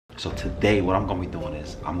So today what I'm gonna be doing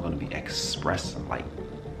is I'm gonna be expressing like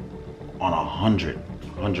on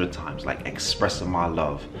 100 times, like expressing my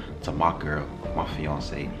love to my girl, my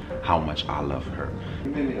fiance, how much I love her.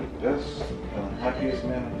 You made me the best and happiest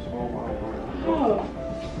man in this whole wide world. Oh.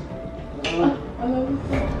 I love you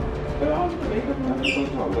so. But I was the makeup man. I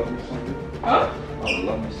love me something. Huh? I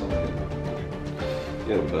love me something.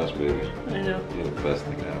 You're the best, baby. I know. You're the best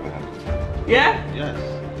thing that ever happened. Yeah?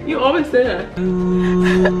 Yes. You always say that.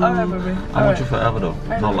 Alright, baby. I want you forever though.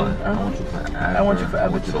 No lie. I want you forever. I want you forever. I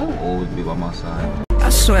want you to always be by my side. I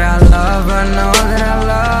swear I love her, know that I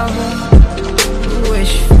love her. The way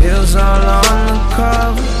she feels all on the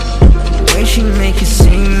cover. The way she make it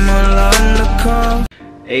seem all undercover.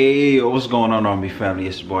 Hey, what's going on, me family?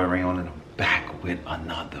 It's your boy Rayon, and I'm back with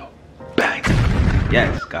another bang.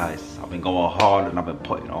 Yes, guys, I've been going hard and I've been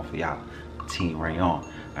putting on for y'all, Team Rayon.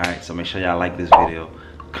 Alright, so make sure y'all like this video,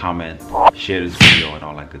 comment, share this video, and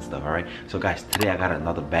all that good stuff. Alright, so guys, today I got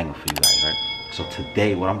another banger for you guys. Right, so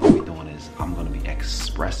today what I'm gonna be doing is I'm gonna be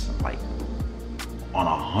expressing like on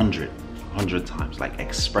 100 times, like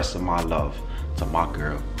expressing my love to my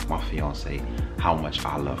girl, my fiance, how much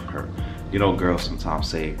I love her. You know, girls sometimes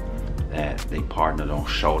say that their partner don't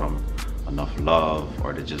show them enough love,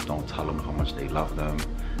 or they just don't tell them how much they love them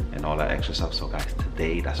and all that extra stuff. So guys,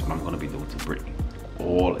 today that's what I'm gonna be doing to Britney,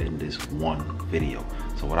 all in this one video.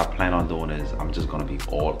 So what I plan on doing is I'm just gonna be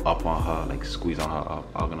all up on her, like squeezing her up,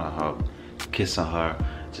 hugging her up, kissing her,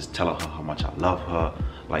 just telling her how much I love her,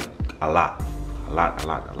 like a lot,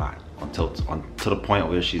 until to the point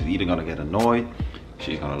where she's either gonna get annoyed,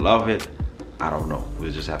 she's gonna love it. I don't know.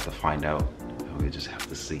 We'll just have to find out, and we'll just have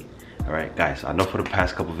to see. All right, guys. I know for the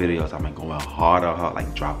past couple videos I've been going hard on her,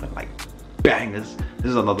 like dropping like bangers.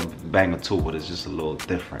 This is another banger too, but it's just a little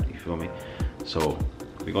different. You feel me? So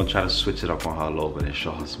we're gonna try to switch it up on her a little bit and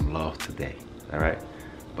show her some love today. All right,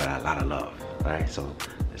 but a lot of love. All right, so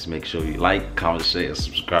let's make sure you like, comment, share, and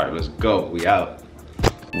subscribe. Let's go. We out.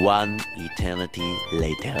 One eternity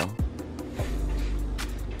later.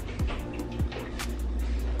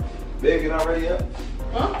 Babe, you not ready yet?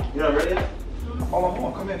 Huh? You not ready yet? Hold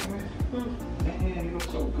on, come here. Man, you look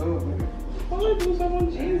so good, baby. Why do so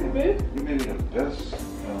much easy, babe? You made me the best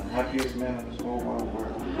and happiest man in this whole wide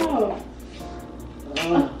world. Oh.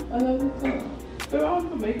 I love you so. But I was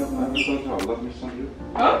the makeup man. I love me some of you.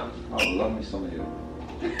 Huh? I love me some of you.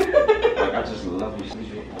 Like, I just love you.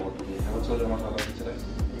 Have I told you how much I love you today?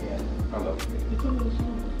 Yeah. I love you. You told me this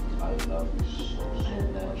morning. I love you so much. I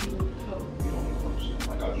love you so. You don't even understand.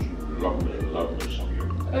 Like, I just love me some of you.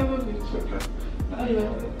 I love you too. Okay. I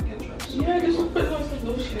love you. Get dressed. Yeah, just put on some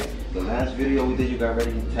new shit. The last video we did, you got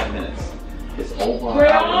ready in 10 minutes. It's over.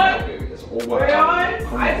 Rayon? Baby. It's over. Rayon,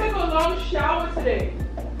 I took a long shower today.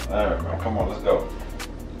 Alright, bro. Come on, let's go.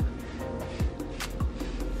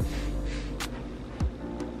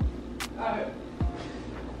 Alright.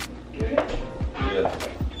 Get it? Yeah.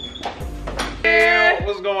 Hey,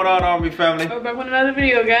 what's going on, Army family? We're back with another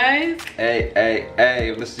video, guys. Hey,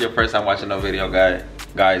 if this is your first time watching a video,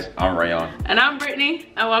 guys, I'm Rayon. And I'm Britney,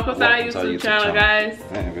 and welcome to our YouTube channel, guys.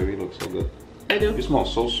 Man, baby, you look so good. I do. You smell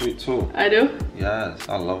so sweet too. I do. Yes,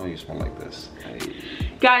 I love when you smell like this. Hey.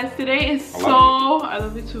 Guys, today is I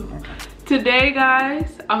love you too. Okay. Today,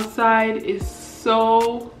 guys, outside is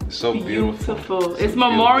so beautiful. It's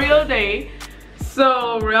Memorial Day.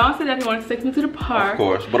 So Rayon said that he wanted to take me to the park.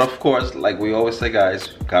 Of course, like we always say, guys,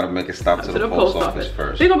 gotta make a stop to the post office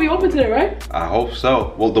first. They're gonna be open today, right? I hope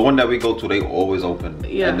so. Well, the one that we go to, they always open.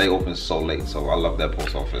 Yeah. And they open so late, so I love that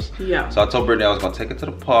post office. Yeah. So I told Britney I was gonna take her to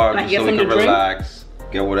the park just so we can relax,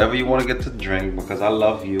 get whatever you want to get to drink, because I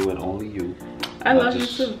love you and only you. I love you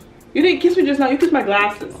too. You didn't kiss me just now, you kissed my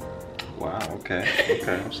glasses. Wow, okay,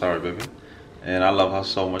 I'm sorry, baby. And I love her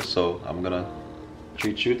so much, so I'm gonna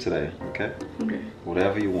treat you today, okay? Okay.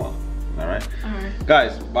 Whatever you want, all right? All right.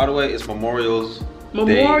 Guys, by the way, it's Memorial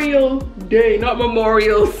Day, not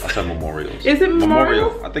Memorials. I said Memorials. Is it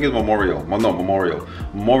Memorial? I think it's Memorial. Well, no,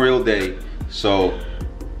 Memorial Day. So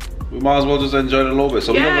we might as well just enjoy it a little bit.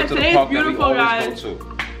 So we're gonna go to the park that we always go to.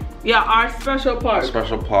 Yeah, our special park.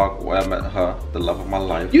 Special park where I met her, the love of my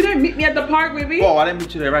life. You didn't meet me at the park, baby? Oh, I didn't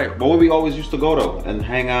meet you there, right? But where we always used to go though, and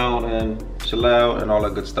hang out and chill out and all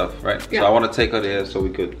that good stuff, right? Yeah. So I want to take her there so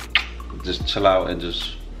we could just chill out and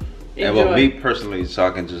just enjoy. And well, me personally, so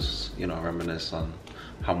I can just, you know, reminisce on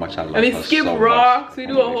how much I love her. I mean, skip rocks, we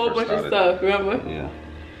do a whole bunch of stuff, remember? Yeah.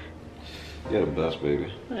 You're the best,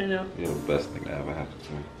 baby. I know. You're the best thing that ever happened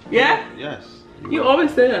to me. Yeah? Yes. You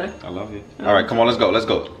always say that. I love you. All right, come on, let's go. Let's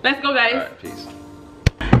go, guys. All right, peace.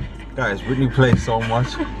 Guys, Britney plays so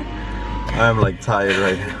much. I'm like tired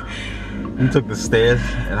right now. We took the stairs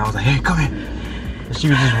and I was like, hey, come here. She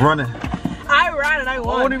was just running. I ran and I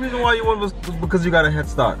won. The only reason why you won was because you got a head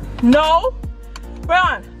start. No,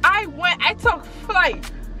 Ron, I took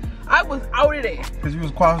flight. I was out of there. Because you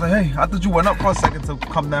was quiet. I was like, hey, I thought you went up for a second to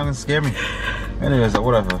come down and scare me. Anyways,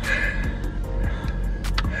 whatever.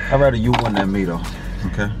 I'd rather you win than me though,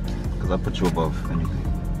 okay? Because I put you above anything.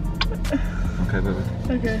 Okay, baby?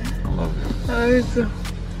 Okay. I love you. I love you too.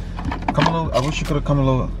 Come a little, I wish you could have come a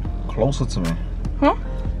little closer to me. Huh?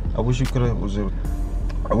 I wish you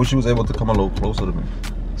was able to come a little closer to me.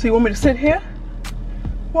 So you want me to sit here?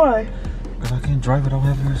 Why? Because I can't drive without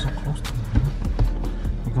having you so close to me.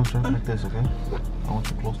 We're going to drive like this, okay? I want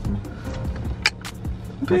you close to me.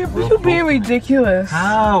 Babe, you're being ridiculous.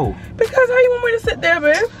 How? Because how you want me to sit there,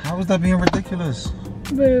 babe? How is that being ridiculous?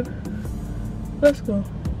 Babe, let's go.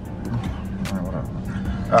 Alright, whatever.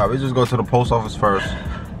 Alright, we just go to the post office first.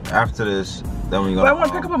 After this, then we go. I want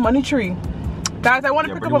to pick up a money tree. Guys, I want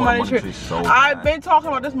to pick up a money tree. So I've been talking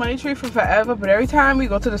about this money tree for forever, but every time we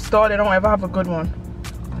go to the store, they don't ever have a good one.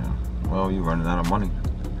 Yeah. Well, you're running out of money.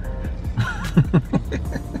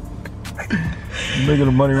 You're making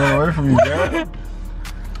the money run away from you, girl.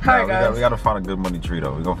 Alright, guys. We gotta find a good money tree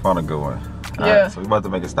though. We're gonna find a good one. All yeah. Right, so we're about to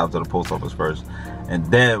make a stop to the post office first, and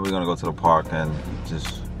then we're gonna go to the park and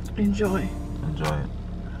just enjoy it.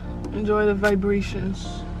 Enjoy the vibrations.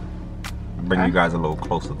 Bring you guys a little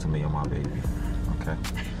closer to me and my baby. Okay.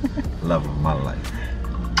 Love of my life.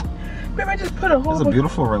 Babe, I just put a whole. It's a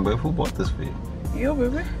beautiful ring, babe. Who bought this for you? You,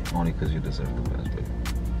 baby. Only because you deserve the best, baby.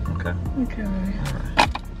 Okay. Okay, baby.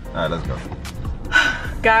 All right, let's go.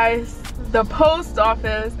 Guys, the post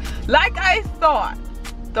office, like I thought,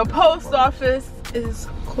 the post office is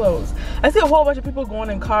closed. I see a whole bunch of people going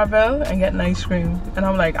in Carvel and getting ice cream, and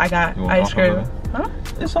I'm like, I got ice cream. Huh?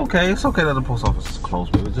 It's okay. It's okay that the post office is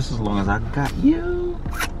closed, baby. Just as long as I got you.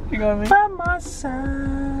 You got me? By my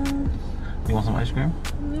side. You want some ice cream?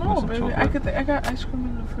 No, baby. I got ice cream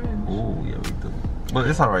in the fridge. Oh, yeah, we do. But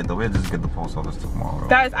it's alright though. We'll just get the post office tomorrow.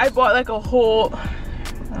 Guys, I bought like a whole.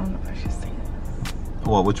 I don't know if I should say this.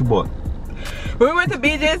 What you bought? When we went to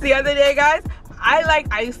BJ's the other day, guys, I like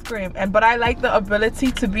ice cream, but I like the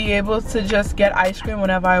ability to be able to just get ice cream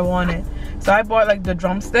whenever I want it. So I bought like the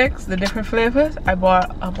drumsticks, the different flavors. I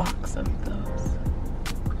bought a box of those.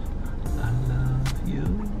 I love you.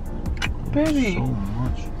 Baby. So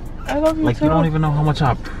much. I love you like too. You don't even know how much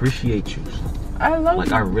I appreciate you. I love you.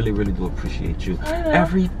 Like I really, really do appreciate you. I know.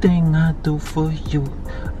 Everything I do for you,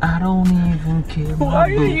 I don't even care. Why are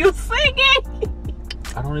you singing?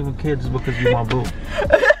 I don't even care just because you're my boo.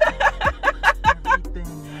 Everything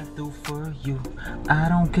I do for you, I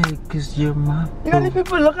don't care because you're my boo. You got any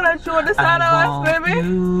people looking at you on the side of us, baby?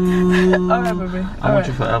 Alright, baby. I want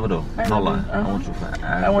you forever though. No lie. I want you forever.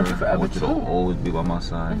 I want you forever I want you to too. always be by my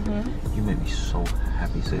side. You make me so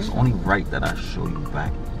happy. So it's only right that I show you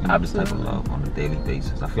back. You know, this type of love on a daily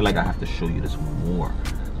basis. I feel like I have to show you this more.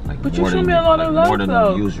 Like but more you show than, me a lot of love, more than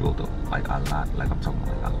though. usual though. Like a lot. Like I'm talking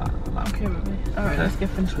like a lot. Okay, baby. Alright, okay. Let's get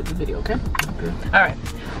finished with the video, okay? Okay.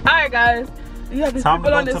 Alright, guys. You have these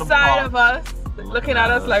people on the side of us looking at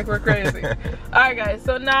us like we're crazy. Alright, guys.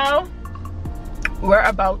 So now we're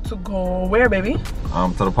about to go where, baby?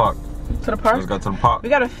 To the park. To the park? Let's go to the park. We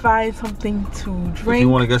gotta find something to drink. If you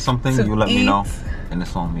want to get something, you let me know. eat. And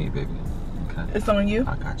it's on me, baby. Okay. It's on you?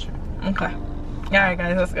 I got you. Okay. Alright,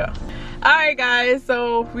 guys, let's go. Alright, guys,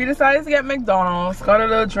 so we decided to get McDonald's, got a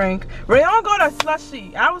little drink. Rayon got a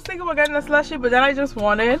slushie. I was thinking about getting a slushie, but then I just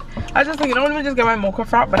think, you know, let me just get my mocha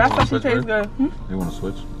frap, but that slushie tastes good. You want to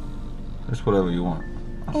switch? It's whatever you want.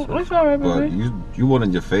 Which one, right, but baby? you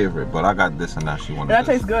wanted your favorite, but I got this and that she wanted That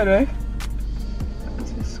this. tastes good, right? That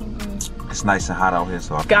tastes so good. It's nice and hot out here,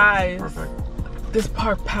 so I guys, feel like it's perfect. This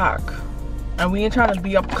park pack, and we ain't trying to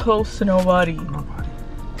be up close to nobody. Nobody.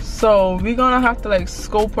 So we're gonna have to like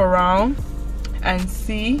scope around and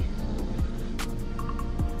see.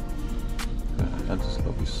 I just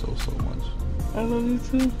love you so much. I love you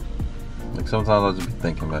too. Like sometimes I'll just be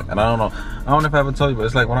thinking back, and I don't know if I ever told you, but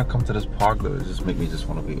it's like when I come to this park though, it just make me just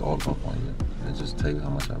want to be all up on you and just tell you how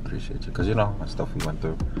much I appreciate you, because you know the stuff we went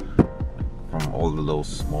through, from all the little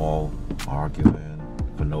small arguing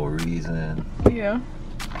for no reason. Yeah.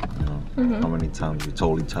 You know how many times we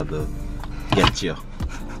told each other, "Get you,"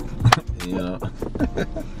 you know.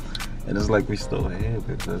 And it's like we still here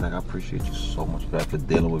because like I appreciate you so much for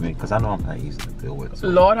dealing with me, because I know I'm not easy to deal with. So.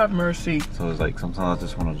 Lord have mercy. So it's like sometimes I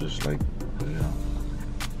just want to just like, you know,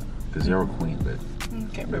 because you're a queen, babe.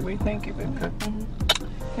 Okay, baby. Thank you, baby. Okay.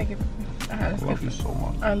 Thank you, baby. I love you so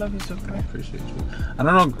much. I love you so much. I appreciate you. I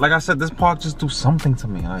don't know, like I said, this park just do something to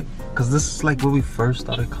me, like, because this is like where we first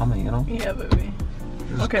started coming, you know? Yeah, baby.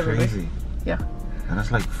 It's okay, crazy. baby. Yeah. And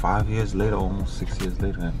it's like 5 years later, almost 6 years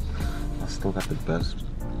later, and I still got the best.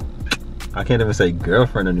 I can't even say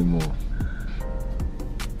girlfriend anymore.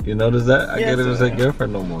 You notice that? I can't even say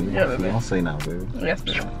girlfriend no more. You my fiance now, baby. Yes,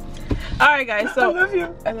 baby. Alright guys, so I love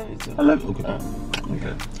you. I love you too. I love you.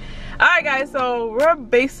 Okay. Alright guys, so we're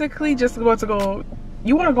basically just about to go.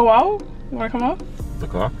 You wanna go out? You wanna come out? The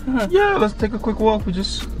car? Yeah, let's take a quick walk. We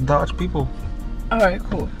just dodge people. Alright,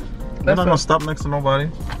 cool. We're not gonna stop next to nobody.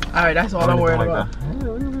 Alright, that's all I'm worried about. Yeah,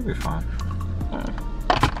 we'll be fine.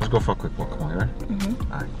 Let's go for a quick walk. Come on, you ready?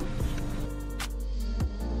 Alright.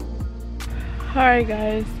 Alright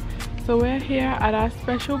guys, so we're here at our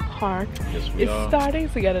special park. Yes, we are. It's starting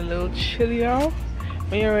to get a little chilly now.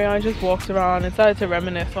 Me and Rayon just walked around and started to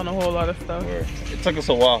reminisce on a whole lot of stuff. It took us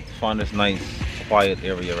a while to find this nice, quiet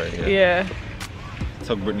area right here. Yeah.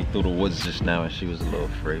 Took Britney through the woods just now and she was a little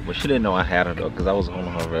afraid. But she didn't know I had her though, because I was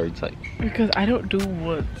holding her very tight. Because I don't do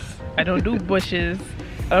woods. I don't do bushes.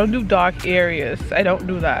 I don't do dark areas. I don't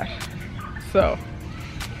do that. So.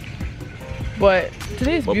 But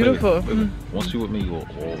today's beautiful. Baby, once you're with me, you will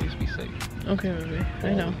always be safe. Okay, baby.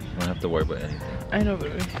 I know. You don't have to worry about anything. I know,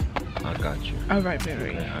 baby. I got you. Alright,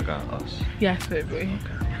 baby. Okay, I got us. Yes, baby.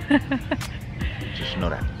 Okay. Just know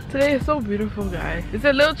that. Today is so beautiful, guys. It's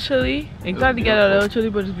a little chilly. It's starting to get a little chilly,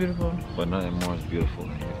 but it's beautiful. But nothing more is beautiful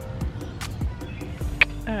than you.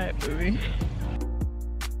 Alright, baby.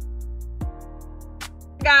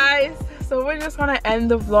 Guys, so we're just gonna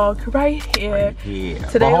end the vlog right here.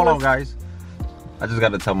 Today but hold on, guys. I just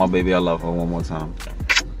gotta tell my baby I love her one more time.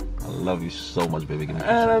 I love you so much, baby.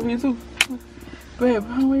 I love you too. Babe,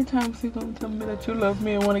 how many times you gonna tell me that you love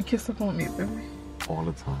me and want to kiss up on me, baby? All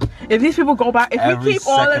the time. If these people go back, if we keep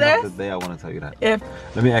all of this, every day I want to tell you that.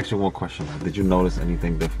 Let me ask you one question. Did you notice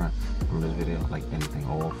anything different from this video? Like anything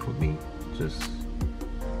off with me just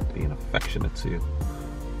being affectionate to you?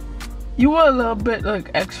 You were a little bit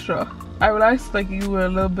like extra. I realized like you were a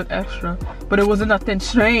little bit extra, but it wasn't nothing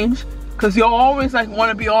strange. Cause you always like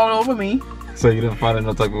want to be all over me. So you didn't find it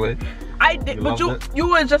no type of way? I did, but you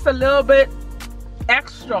were just a little bit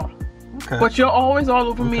extra. Okay. But you're always all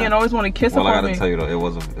over me and always want to kiss up on me. Well, I gotta tell you though, it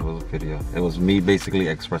was a video. It was me basically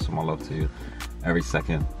expressing my love to you every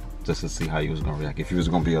second, just to see how you was gonna react. If you was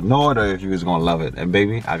gonna be annoyed or if you was gonna love it. And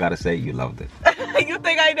baby, I gotta say, you loved it. You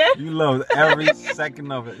think I did? You loved every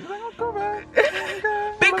second of it. You're like, oh, go back.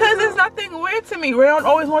 Because it's nothing weird to me. Rayon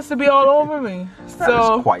always wants to be all over me. That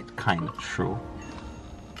is quite kind of true.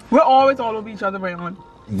 We're always all over each other, Rayon.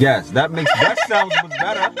 Yes, that sounds much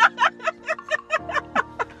better.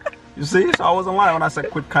 You see, so I wasn't lying when I said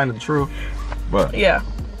quite kind of true. But yeah.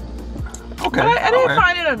 Okay. But I didn't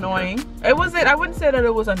find it annoying. It wasn't. I wouldn't say that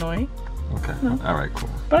it was annoying. Okay. No. All right. Cool.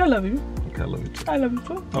 But I love you. Okay, I love you too. I love you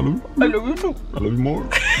too. I love you. I love you too. I love you more.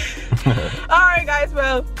 Alright guys,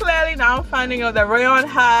 well clearly now I'm finding out that Rayon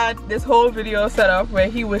had this whole video set up where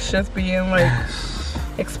he was just being like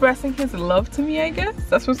expressing his love to me, I guess.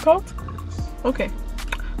 That's what it's called? Okay.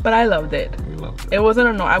 But I loved it. You loved it. It wasn't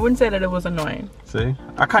annoying. I wouldn't say that it was annoying. See?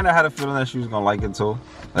 I kind of had a feeling that she was going to like it too.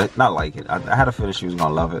 Not like it. I had a feeling she was going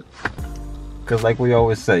to love it. Because like we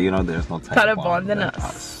always say, you know, there's no type of bond in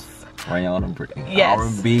us. Rayon and Britney. Yes.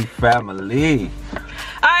 R&B family.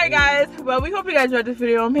 Alright guys, well we hope you guys enjoyed this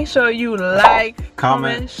video. Make sure you like,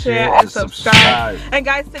 comment, share, and subscribe. And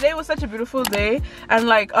guys, today was such a beautiful day, and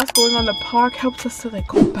like us going on the park helped us to like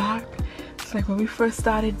go back. It's like when we first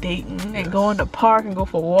started dating and go on the park and go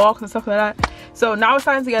for walks and stuff like that. So now it's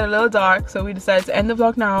starting to get a little dark, so we decided to end the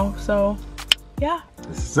vlog now. So yeah,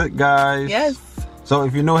 this is it, guys. Yes. So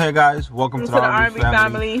if you're new here, guys, welcome to the R&B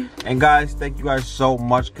family. And guys, thank you guys so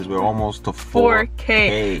much because we're almost to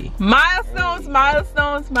 4K. Milestones.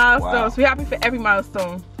 Wow. We're happy for every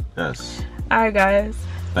milestone. Yes. Alright guys.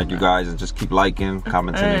 Thank you guys, and just keep liking,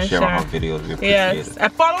 commenting, and sharing our videos. We appreciate it.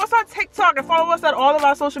 And follow us on TikTok and follow us at all of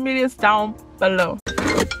our social medias down below.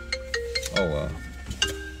 Oh wow.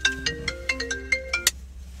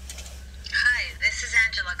 Hi, this is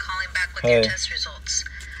Angela calling back with your test results.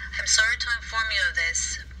 I'm sorry to inform you of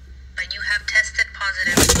this, but you have tested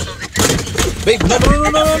positive for COVID-19. Babe,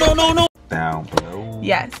 no. Down below.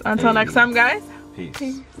 Yes. Until next time, guys.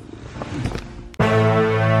 Peace.